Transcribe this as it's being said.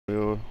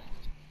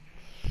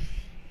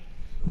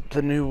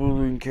The new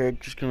Wooloo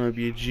character's gonna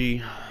be a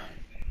G.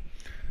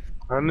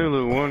 That new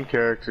Luwoon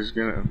character's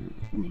gonna...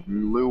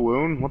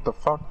 Luwoon? What the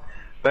fuck?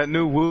 That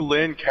new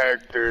Woolin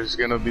character is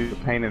gonna be a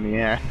pain in the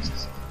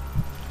ass.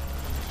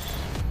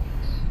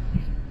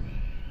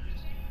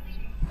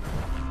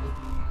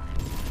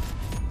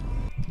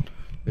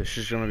 It's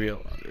just gonna be a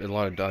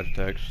lot of dodge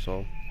attacks,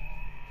 so.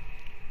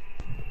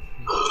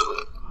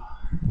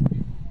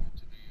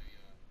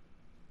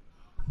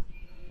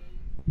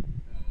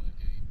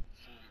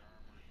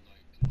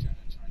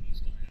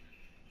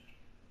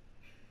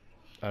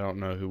 I don't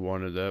know who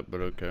wanted that, but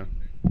okay.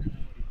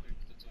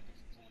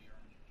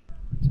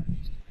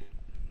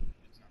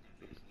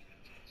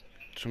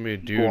 It's gonna be a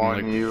dude in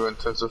like,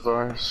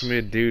 intensifiers. it's gonna be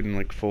a dude in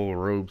like full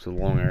robes with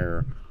long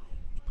hair.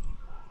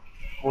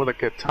 With a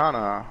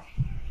katana.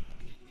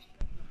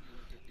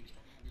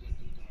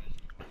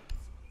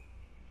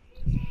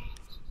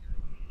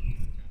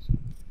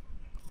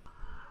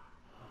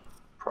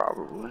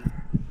 Probably.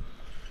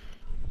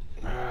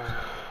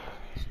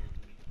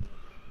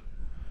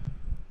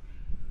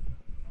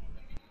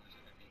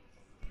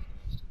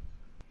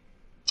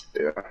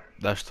 Yeah.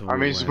 That's the. I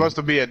mean, he's supposed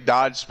to be a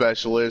dodge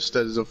specialist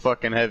as a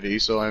fucking heavy,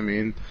 so I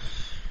mean.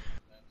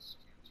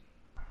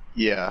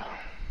 Yeah.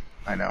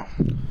 I know.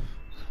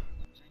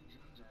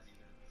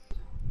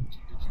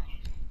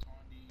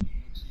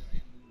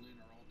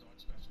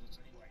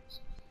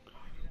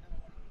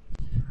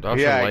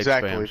 Yeah,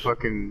 exactly.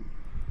 Fucking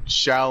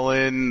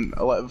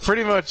Shaolin,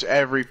 pretty much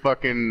every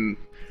fucking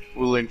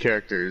Wulin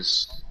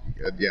character's,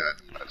 yeah,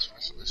 dodge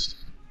specialist.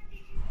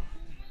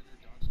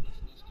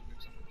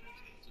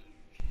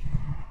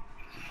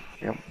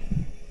 Yep.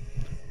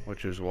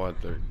 Which is why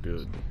they're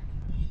good.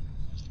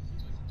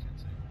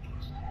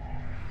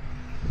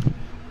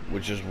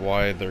 Which is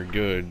why they're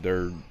good.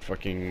 They're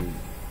fucking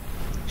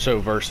so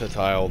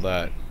versatile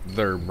that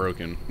they're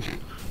broken.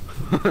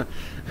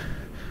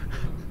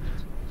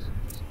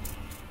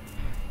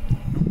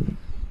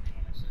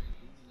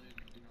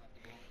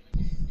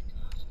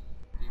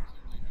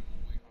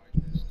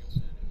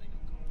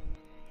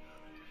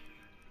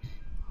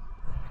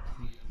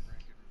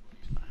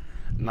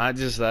 Not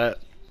just that.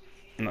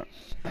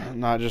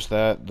 Not just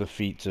that, the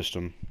feat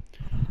system.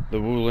 The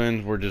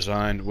Wulins were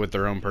designed with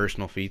their own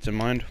personal feats in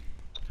mind.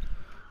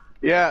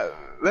 Yeah,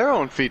 their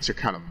own feats are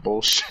kind of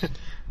bullshit,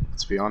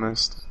 let's be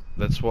honest.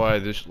 That's why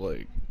this,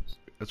 like,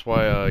 that's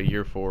why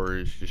year 4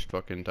 is just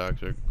fucking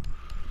toxic.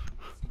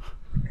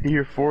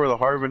 Year 4, the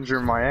harbinger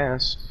of my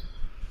ass.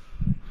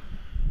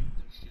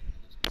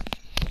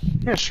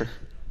 Yeah, sure.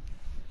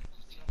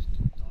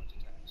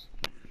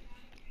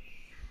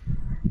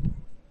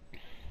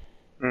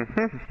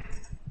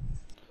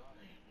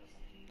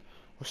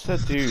 What's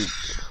that dude?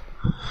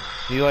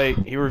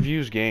 He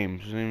reviews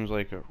games. His name is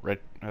like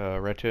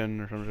Retin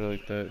or something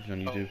like that. He's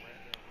on YouTube.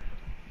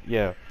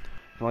 Yeah.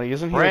 Like,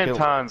 isn't he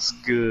Rantan's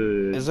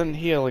good. Isn't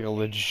he like a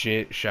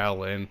legit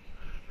Shaolin?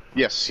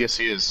 Yes, yes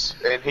he is.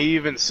 And he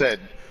even said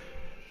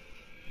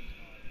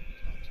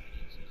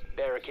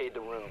barricade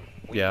the room.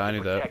 Yeah, I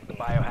knew that.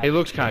 He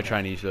looks kind of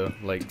Chinese though.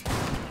 Like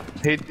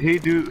he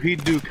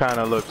do kind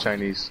of look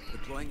Chinese.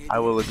 I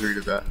will agree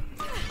to that.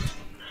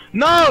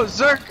 No,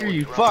 Zerker,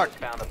 you fuck!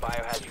 Found the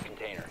biohazard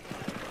container.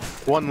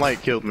 One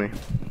light killed me.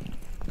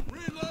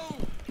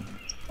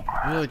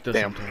 I like this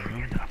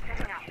sometimes,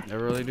 I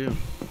really do.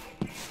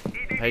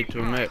 Hate to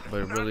admit, but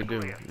I really do.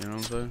 You know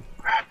what I'm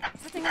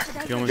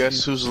saying?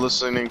 Guess who's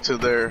listening to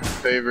their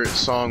favorite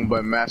song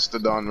by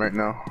Mastodon right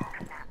now?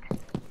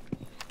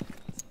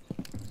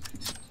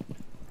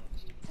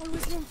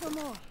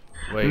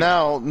 Wait.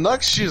 Now,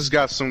 Nuxia's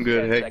got some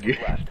good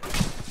headgear.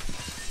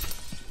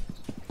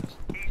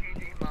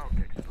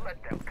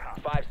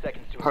 5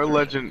 seconds to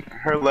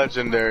Her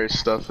legendary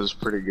stuff is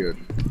pretty good.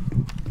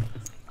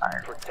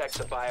 protect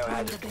the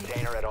biohazard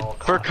container at all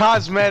costs. For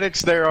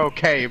cosmetics, they're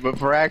okay, but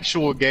for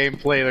actual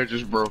gameplay, they're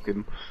just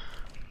broken.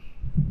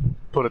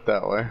 Put it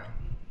that way.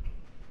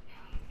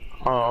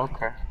 Oh,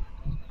 okay.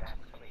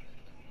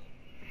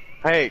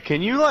 Hey,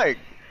 can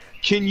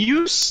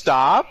you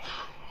stop?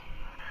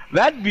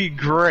 That'd be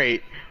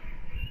great.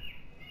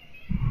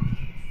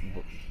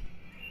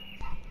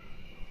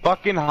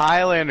 Fucking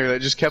Highlander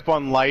that just kept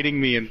on lighting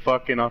me in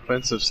fucking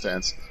offensive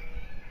stance.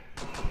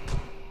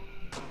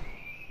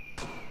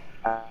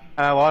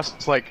 I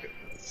lost like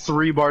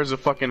 3 bars of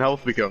fucking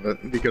health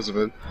because of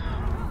it.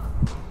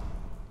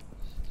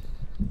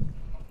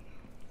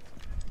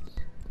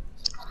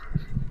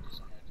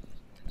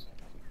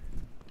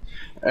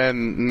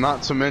 And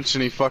not to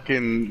mention he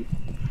fucking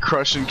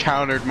crush and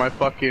countered my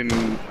fucking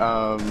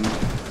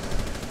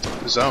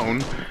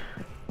zone.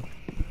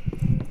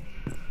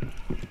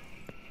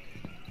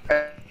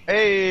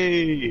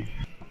 Hey,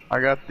 I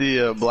got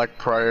the Black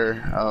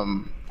Prior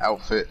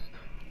outfit.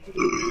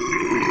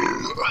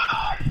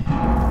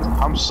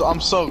 I'm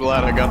so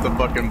glad I got the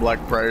fucking Black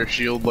Prior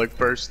shield like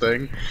first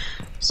thing.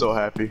 So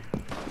happy.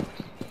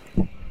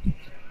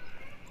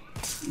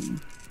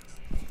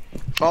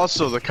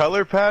 Also, the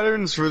color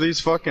patterns for these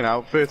fucking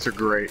outfits are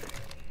great.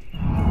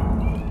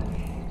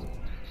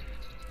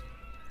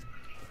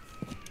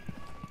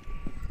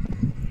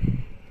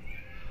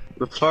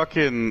 The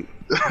fucking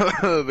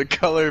the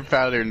color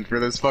pattern for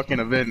this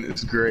fucking event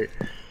is great.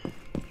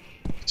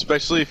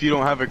 Especially if you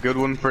don't have a good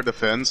one for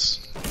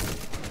defense.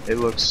 It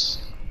looks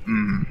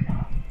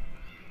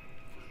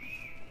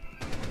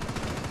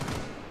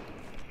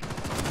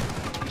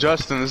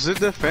Justin, is it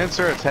defense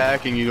or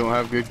attacking you don't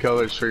have good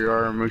colors for your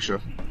Aramusha?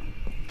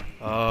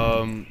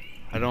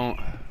 I don't.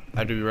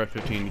 I do Red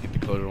 15 to get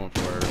the color one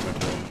for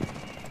Aramusha.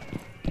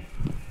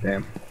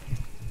 Damn.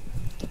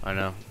 I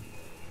know.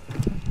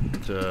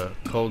 It's a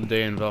cold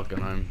day in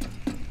Valkenheim.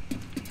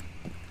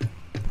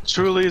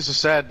 Truly is a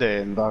sad day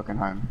in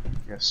Valkenheim.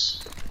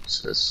 Yes,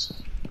 it is.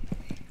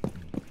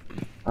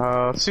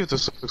 Let's see what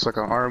this looks like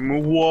on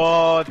Aramu.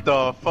 What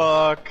the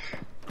fuck?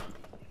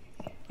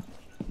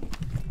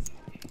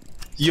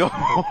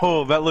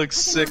 Yo, that looks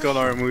sick on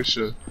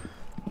Aramusha.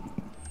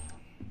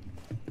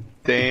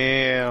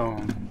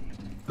 Damn.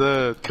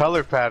 The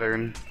color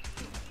pattern.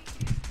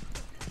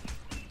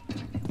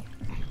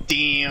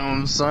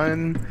 Damn,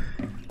 son.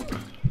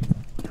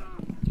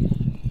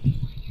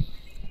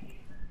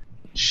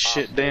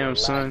 Shit, damn,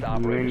 son.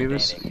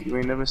 You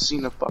ain't never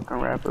seen a fucking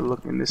rapper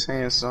looking this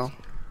handsome.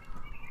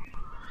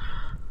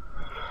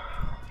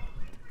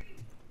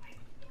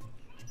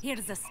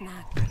 Here's a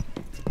snack.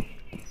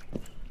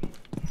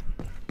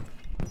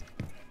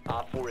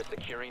 Op 4 is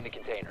securing the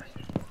container.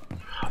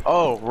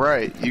 Oh,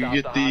 right. You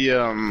get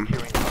the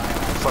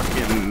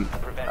fucking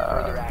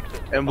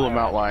emblem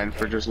outline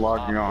for just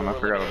logging on. I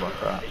forgot about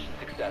that.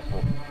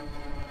 Successful.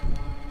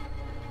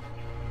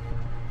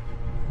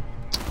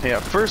 Yeah,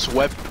 first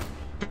weapon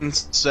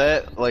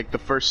set, like the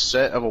first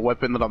set of a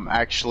weapon that I'm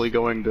actually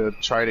going to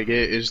try to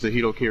get is the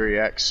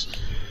Hitokiri X.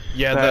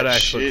 Yeah, that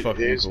actually shit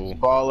fucking is cool.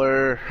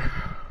 Baller.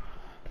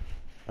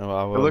 Oh,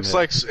 I will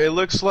It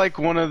looks like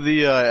one of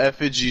the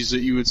effigies that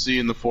you would see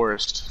in the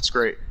forest. It's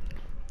great.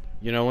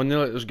 You know, when they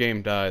let this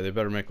game die, they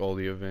better make all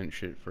the event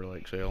shit for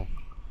like sale.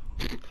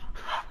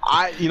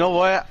 You know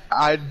what?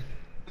 I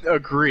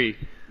agree.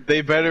 They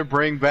better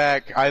bring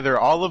back either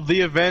all of the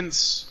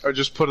events or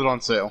just put it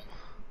on sale.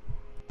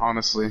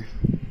 Honestly.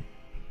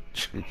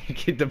 You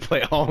get to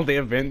play all the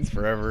events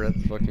forever.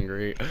 That's fucking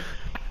great.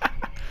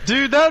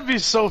 Dude, that'd be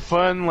so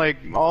fun. Like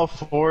all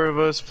four of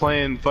us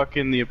playing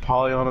fucking the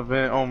Apollyon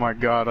event. Oh my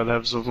god, I'd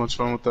have so much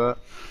fun with that.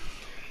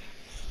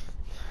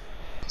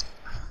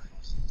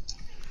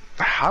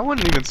 I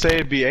wouldn't even say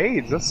it'd be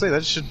AIDS. I'd say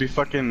that should be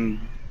fucking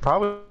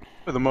probably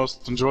the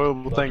most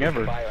enjoyable thing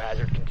ever.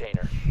 Biohazard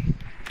container.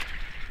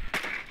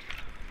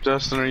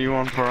 Justin, are you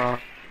on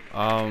for?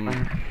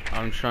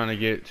 I'm trying to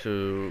get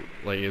to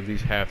like at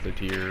least half the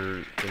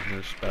tier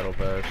business battle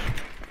pass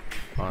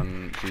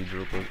on Siege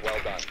real quick. Well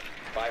done.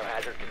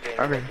 Biohazard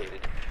container Okay.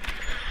 located.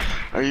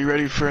 Are you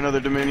ready for another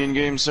Dominion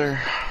game, sir?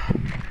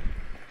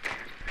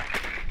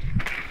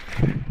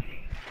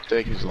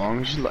 Take as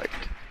long as you like.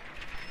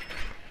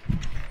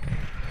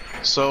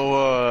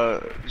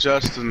 So,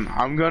 Justin,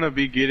 I'm gonna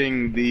be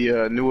getting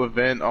the new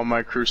event on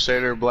my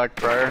Crusader Black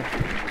Friar.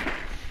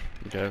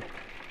 Okay.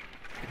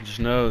 Just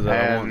know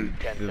that I want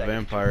And the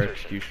vampire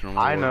execution on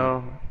my I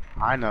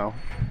know.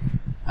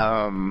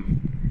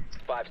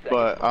 5 seconds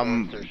But before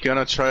I'm insertion.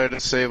 gonna try to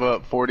save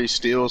up 40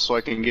 steel so I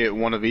can get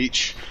one of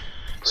each.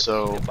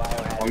 So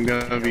I'm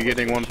gonna be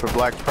getting one for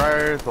Black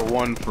Friar, the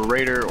one for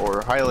Raider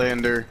or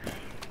Highlander,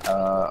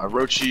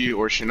 Orochi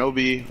or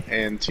Shinobi,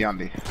 and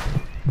Tiandi.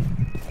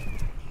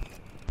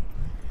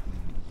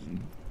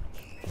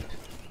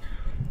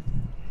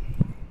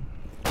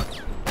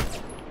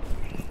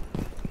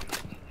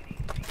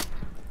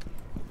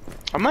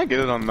 I might get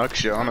it on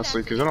Nuxia,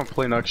 honestly, because I don't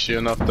play Nuxia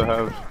enough to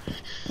have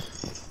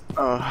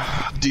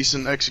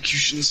decent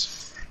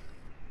executions.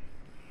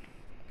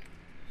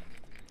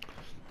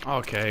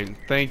 Okay,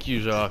 thank you,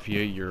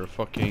 Zafia. You're a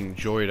fucking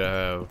joy to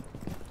have.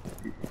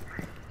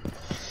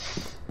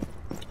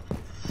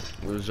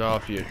 With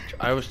Zafia,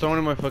 I was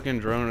throwing my fucking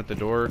drone at the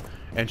door,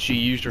 and she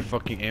used her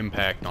fucking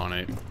impact on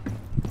it.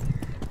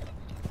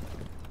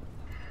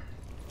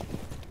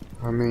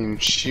 I mean,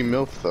 she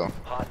milfed though.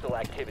 Hostile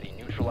activity.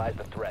 Neutralize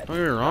the threat. Don't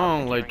get me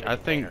wrong, Securing like, the I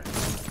think,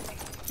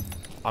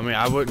 container. I mean,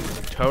 I wouldn't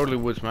totally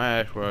would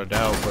smash without a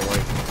doubt, but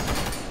like,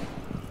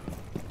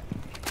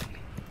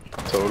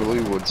 Totally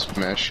would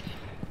smash.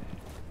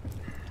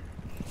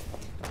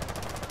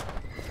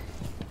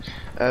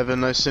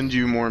 Evan, I send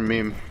you more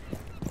meme.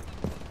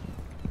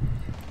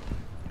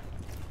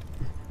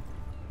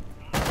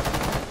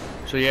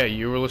 so yeah,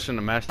 you were listening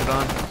to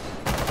Mastodon?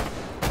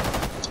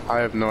 I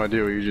have no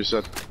idea what you just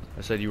said.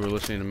 I said you were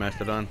listening to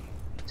Mastodon?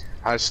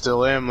 I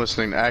still am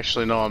listening.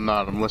 Actually, no, I'm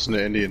not. I'm listening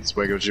to Indian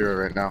Swego Jira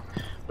right now.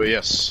 But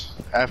yes,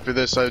 after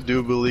this, I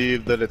do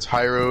believe that it's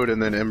High Road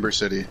and then Ember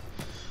City.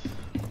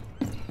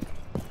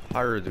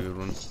 Hire the good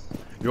one.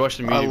 You watched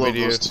the I music love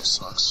video? those two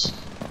songs.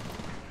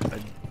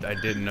 I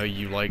didn't know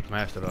you liked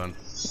Mastodon.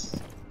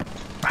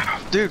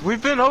 Dude,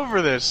 we've been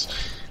over this.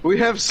 We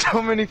have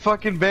so many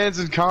fucking bands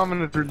in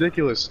common, it's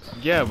ridiculous.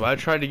 Yeah, but I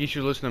tried to get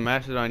you to listen to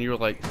Mastodon, you were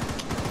like,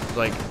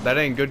 that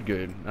ain't good.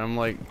 And I'm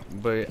like,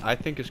 but I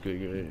think it's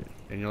good.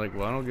 And you're like,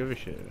 well, I don't give a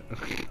shit.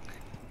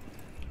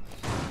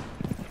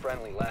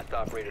 Friendly, last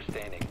operator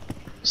standing.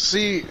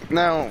 See,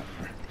 now,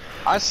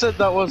 I said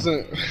that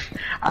wasn't...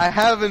 I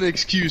have an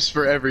excuse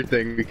for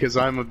everything because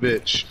I'm a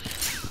bitch.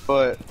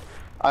 But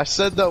I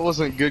said that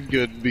wasn't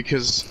good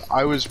because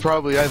I was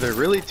probably either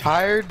really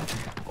tired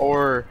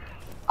or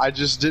I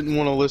just didn't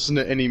want to listen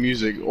to any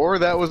music. Or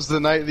that was the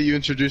night that you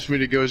introduced me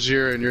to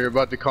Gojira and you're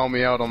about to call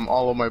me out on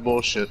all of my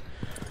bullshit.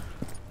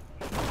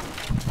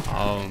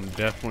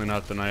 Definitely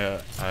not the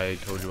night I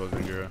told you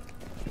about Gojira.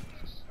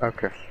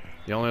 Okay.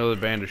 The only other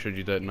band I showed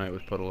you that night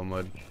was Puddle of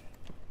Mud.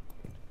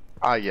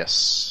 Ah,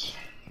 yes.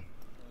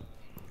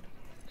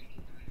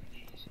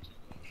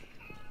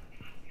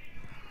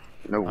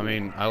 No. I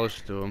mean, I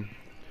listened to them.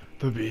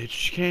 The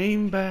bitch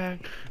came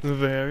back the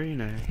very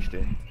next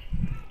day.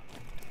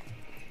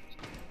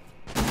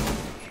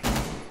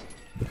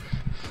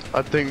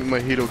 I think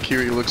Mahito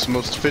Kiri looks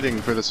most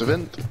fitting for this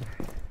event.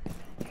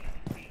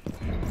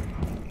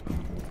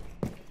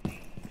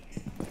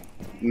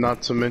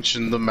 Not to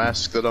mention the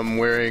mask that I'm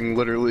wearing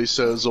literally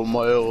says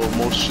Omae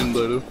mo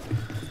shinderu.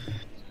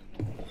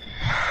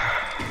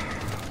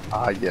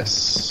 Ah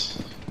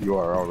yes, you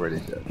are already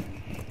dead.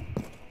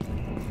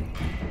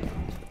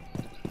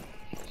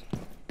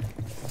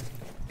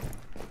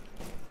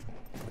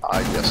 Ah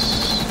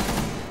yes.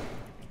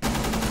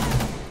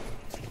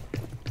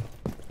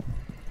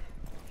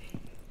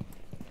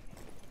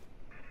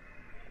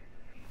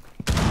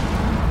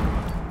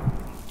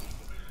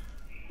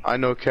 I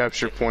know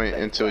capture point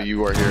until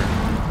you are here.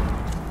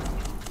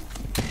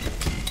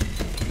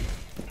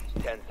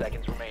 10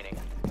 seconds remaining.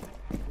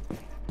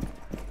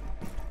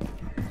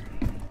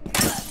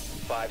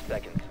 5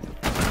 seconds.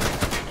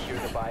 Secure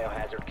the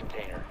biohazard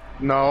container.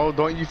 No,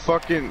 don't you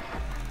fucking...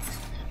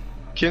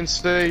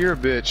 Kinsei, you're a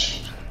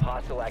bitch.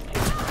 Hostile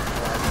activity.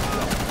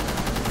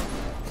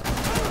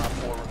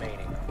 4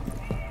 remaining.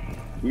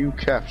 You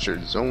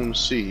captured Zone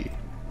C.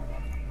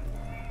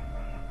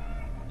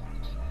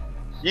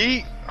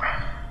 Yeet!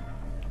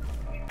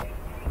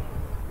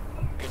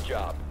 Good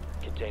job.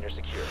 Container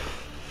secure.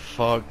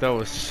 Fuck, that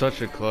was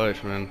such a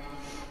clutch, man.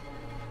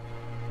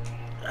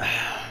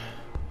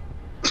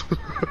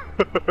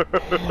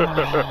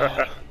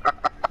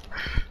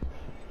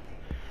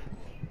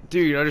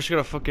 Dude, I just got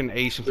a fucking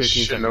ace in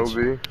 15 seconds.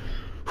 Shinobi.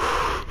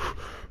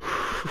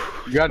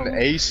 You got an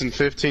ace in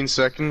 15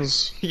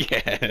 seconds?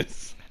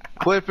 Yes.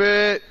 Clip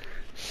it!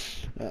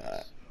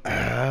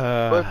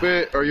 Clip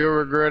it or you'll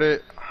regret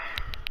it.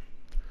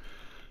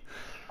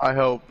 I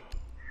hope.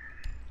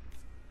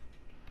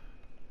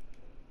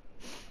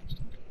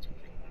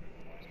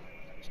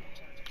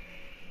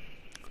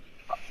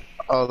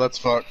 Oh, that's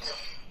fucked.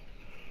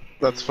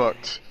 That's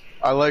fucked.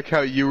 I like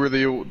how you were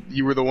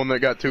the one that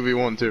got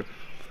 2v1 too.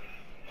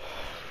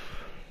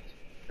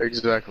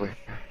 Exactly.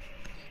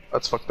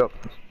 That's fucked up.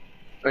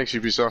 Thanks,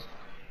 Ubisoft.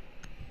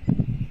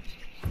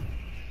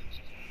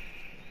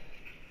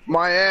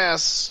 My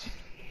ass.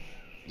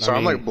 So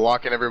I'm like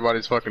blocking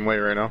everybody's fucking way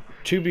right now.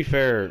 To be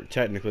fair,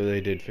 technically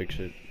they did fix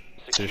it.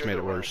 They just made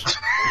it worse. We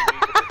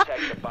need to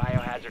protect the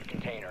biohazard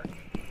container.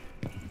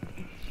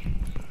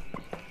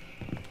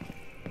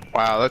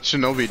 Wow, that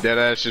Shinobi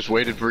deadass just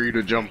waited for you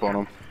to jump on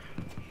him.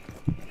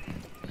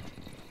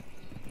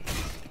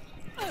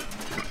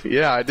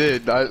 Yeah, I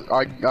did.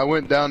 I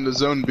went down to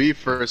Zone B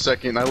for a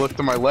second. I looked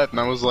to my left and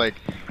I was like,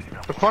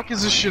 "The fuck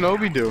is this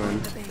Shinobi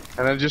doing?"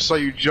 And I just saw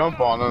you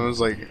jump on him. And I was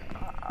like,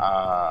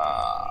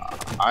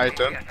 alright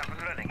then.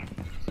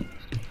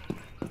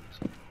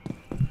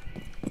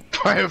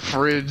 Buy a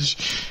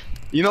fridge.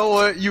 You know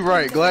what? You're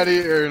right.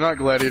 Gladiator, not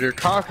Gladiator.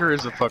 Conquer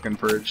is a fucking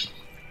fridge.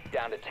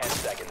 Down to 10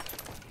 seconds.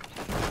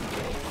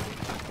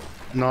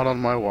 Not on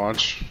my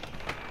watch.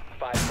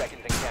 5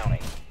 seconds and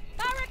counting.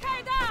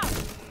 Barricade out!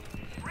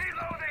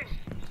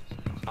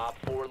 Op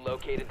 4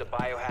 located the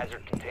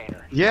biohazard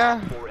container. Yeah.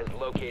 Op 4 has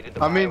located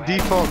the I mean, biohazard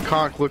default container.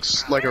 conch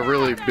looks like a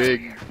really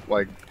big,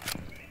 like,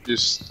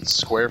 just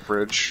square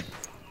fridge.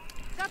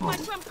 Got my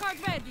trump card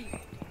ready.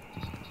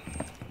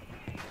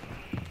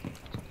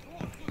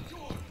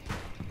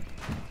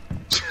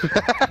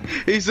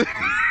 he's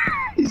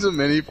a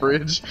mini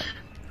fridge.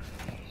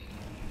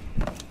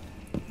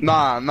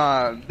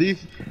 Nah,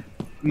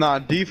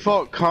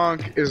 default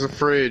conch is a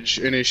fridge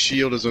and his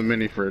shield is a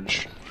mini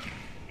fridge.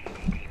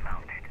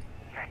 Demoted.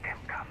 Let them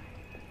come.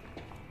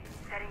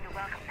 Setting the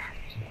welcome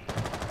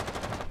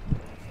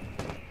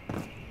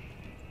mat.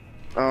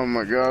 Oh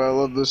my god, I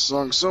love this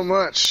song so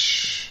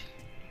much.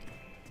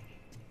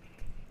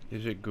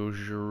 Is it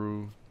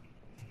Gojira?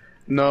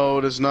 No,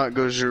 it is not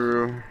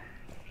Gojira.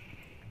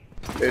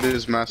 It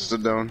is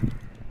Mastodon.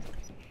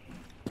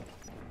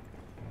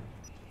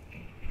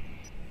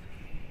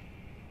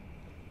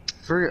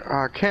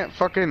 I can't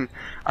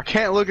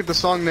look at the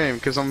song name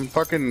because I'm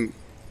fucking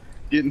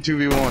getting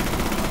 2v1.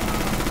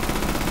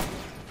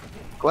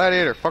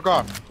 Gladiator, fuck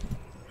off.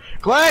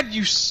 Glad,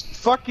 you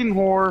fucking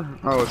whore.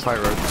 Oh, it's High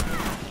Road.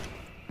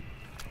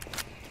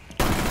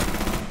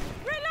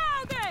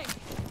 Reloading!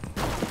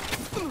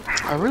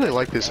 I really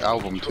like this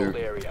album too.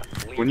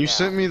 When you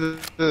sent me the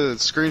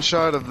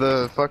screenshot of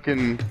the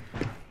fucking,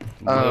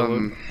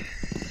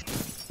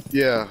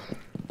 yeah,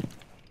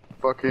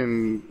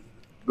 fucking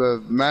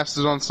the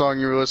Mastodon song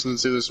you were listening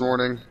to this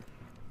morning.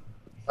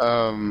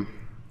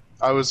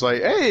 I was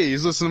like, hey,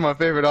 he's listening to my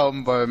favorite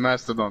album by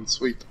Mastodon.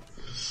 Sweet.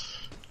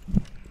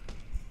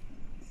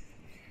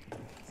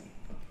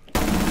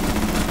 Changing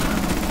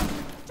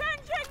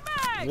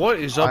mag! What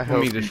is I up with hope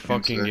me you this can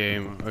fucking say.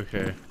 game?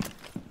 Okay.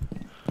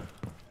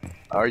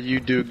 Are you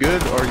do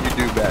good or you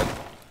do bad?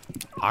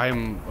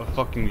 I'm a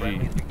fucking G.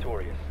 Friendly's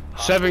victorious.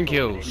 7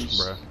 kills,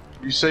 bruh.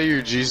 You say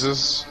you're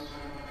Jesus.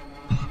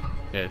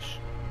 Yes.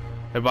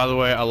 Hey, by the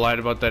way, I lied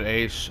about that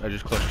ace. I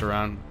just clutched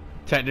around.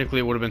 Technically,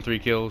 it would have been 3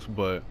 kills,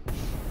 but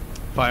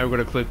if I were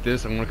gonna clip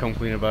this, I'm gonna come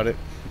clean about it.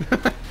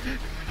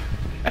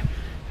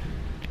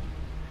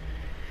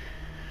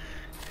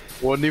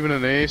 Wasn't even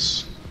an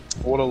ace.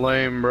 What a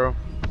lame, bro.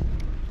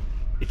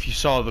 If you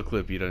saw the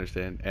clip, you'd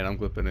understand, and I'm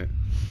clipping it.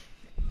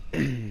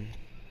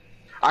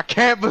 I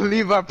can't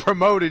believe I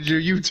promoted your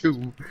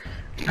YouTube.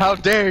 How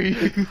dare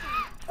you?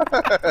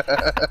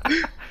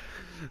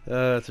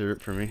 That's a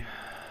rip for me.